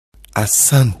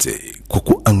Asante kwa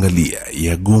kuangalia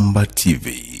Yagomba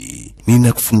TV.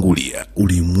 Ninakufungulia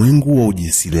ulimwengu wa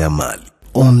ujasiriamali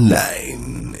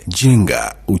online.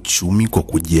 Jenga uchumi kwa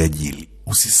kujiajili.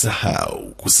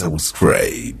 Usisahau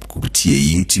kusubscribe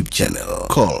kupitia YouTube channel.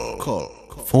 Call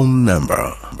phone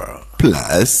number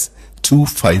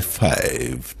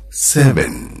 +255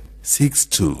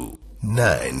 762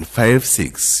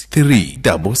 956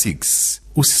 366.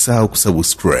 Usisahau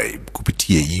kusubscribe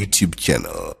kupitia YouTube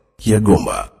channel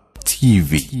Yagomba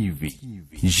TV.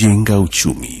 Jenga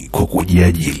uchumi kwa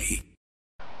kujiajili.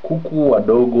 Kuku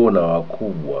wadogo na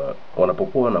wakubwa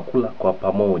wanapokuwa wanakula kwa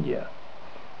pamoja,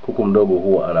 kuku mdogo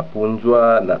huwa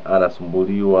anapunjwa na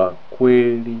anasumbuliwa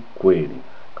kweli kweli.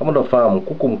 Kama unafahamu,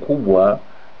 kuku mkubwa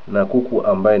na kuku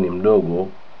ambaye ni mdogo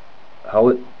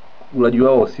ulaji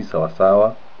wao si sawa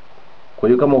sawa. Kwa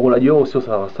hiyo kama ulaji wao sio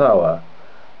sawa sawa,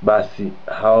 basi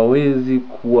hawawezi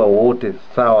kuwa wote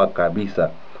sawa kabisa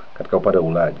katika upande wa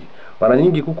ulaji. Mara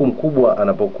nyingi kuku mkubwa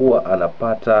anapokuwa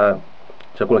anapata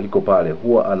chakula kiko pale,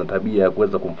 huwa ana tabia ya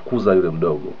kuweza kumfukuza yule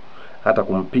mdogo, hata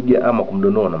kumpiga ama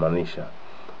kumdonoa na maanisha,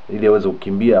 ili aweze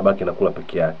kukimbia abaki na kula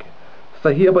peke yake. Sasa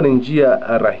hii hapa ni njia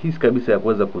rahisi kabisa ya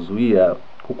kuweza kuzuia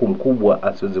kuku mkubwa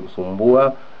asiweze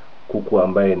kusumbua kuku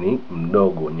ambaye ni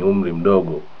mdogo, ni umri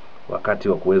mdogo wakati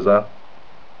wa kuweza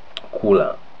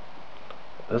kula.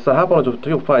 Sasa hapa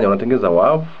unachotakiwa kufanya, unatengeneza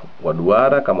wavu wa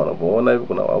duara kama unavyoona hivi.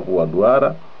 Kuna wavu wa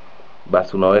duara,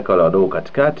 basi unaweka wale wadogo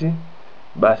katikati,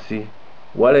 basi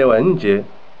wale wa nje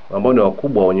ambao ni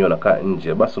wakubwa wenyewe wanakaa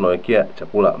nje, basi unawekea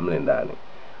chakula mle ndani.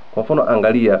 Kwa mfano,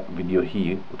 angalia video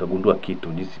hii utagundua kitu,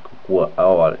 jinsi kukua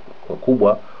hao wale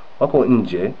wakubwa wako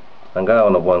nje, angalia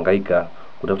wanavyohangaika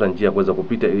kutafuta njia ya kuweza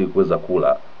kupita ili kuweza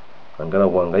kula. Angalia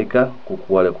wanavyohangaika,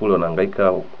 kuku wale kule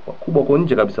wanahangaika, wakubwa wako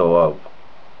nje kabisa wa wavu.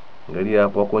 Angalia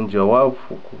hapo, wako nje wa wavu,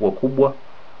 kuku wakubwa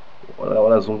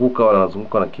wanazunguka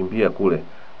wanakimbia kule.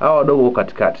 Hao wadogo wako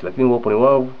katikati, lakini wapo ni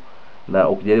wavu, na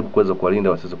ukijaribu kuweza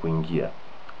kuwalinda wasiweze kuingia.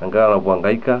 Angalia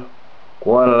wanavyohangaika,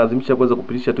 kwa wanalazimisha kuweza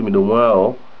kupitisha tu midomo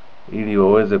yao ili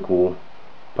waweze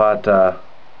kupata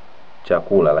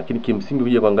chakula, lakini kimsingi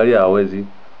ukija kuangalia hawezi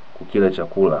kukila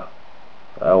chakula.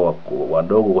 Hao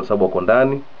wadogo kwa sababu wako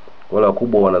ndani, wale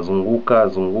wakubwa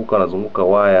wanazunguka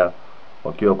waya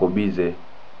wakiwa wako busy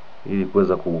ili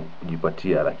kuweza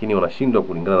kujipatia, lakini wanashindwa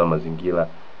kulingana na mazingira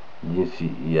jinsi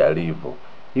yalivyo.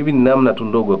 Hivi ni namna tu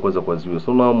ndogo ya kuweza kuwazuia.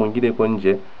 So na mwingine yuko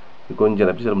nje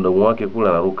anapisha mdomo wake kule,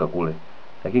 anaruka kule,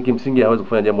 lakini kimsingi hawezi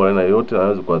kufanya jambo la aina yoyote,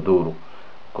 hawezi kuwadhuru.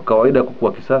 Kwa kawaida kuku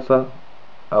wa kisasa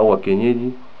au wa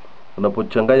kienyeji,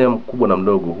 unapochanganya mkubwa na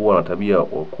mdogo, huwa na tabia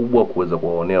wakubwa kuweza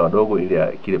kuwaonea wadogo ili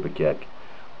kile peke yake.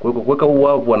 Kwa hiyo kuweka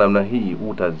uwavu wa namna hii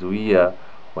utazuia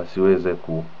wasiweze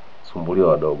kusumbulia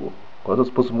wadogo. Kwa hiyo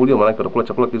usiposumbulia, maana yake utakula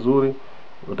chakula kizuri,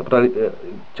 utapata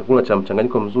chakula cha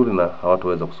mchanganyiko mzuri na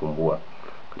hawataweza kusumbua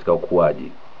katika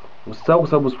ukuaji. Usisahau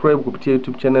kusubscribe kupitia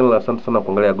YouTube channel. Asante sana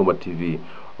kuangalia Yagomba TV.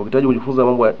 Ukihitaji kujifunza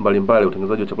mambo mbalimbali,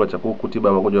 utengenezaji wa chakula cha kuku, tiba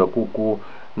ya magonjwa ya kuku,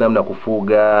 namna ya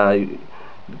kufuga,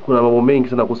 kuna mambo mengi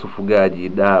sana kuhusu ufugaji,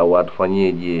 dawa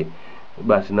tufanyeje,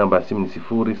 basi namba ya simu ni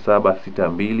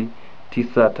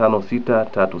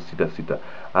 0762956366.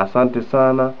 Asante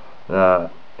sana na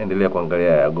endelea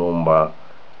kuangalia Yagomba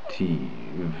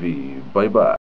TV. Bye bye.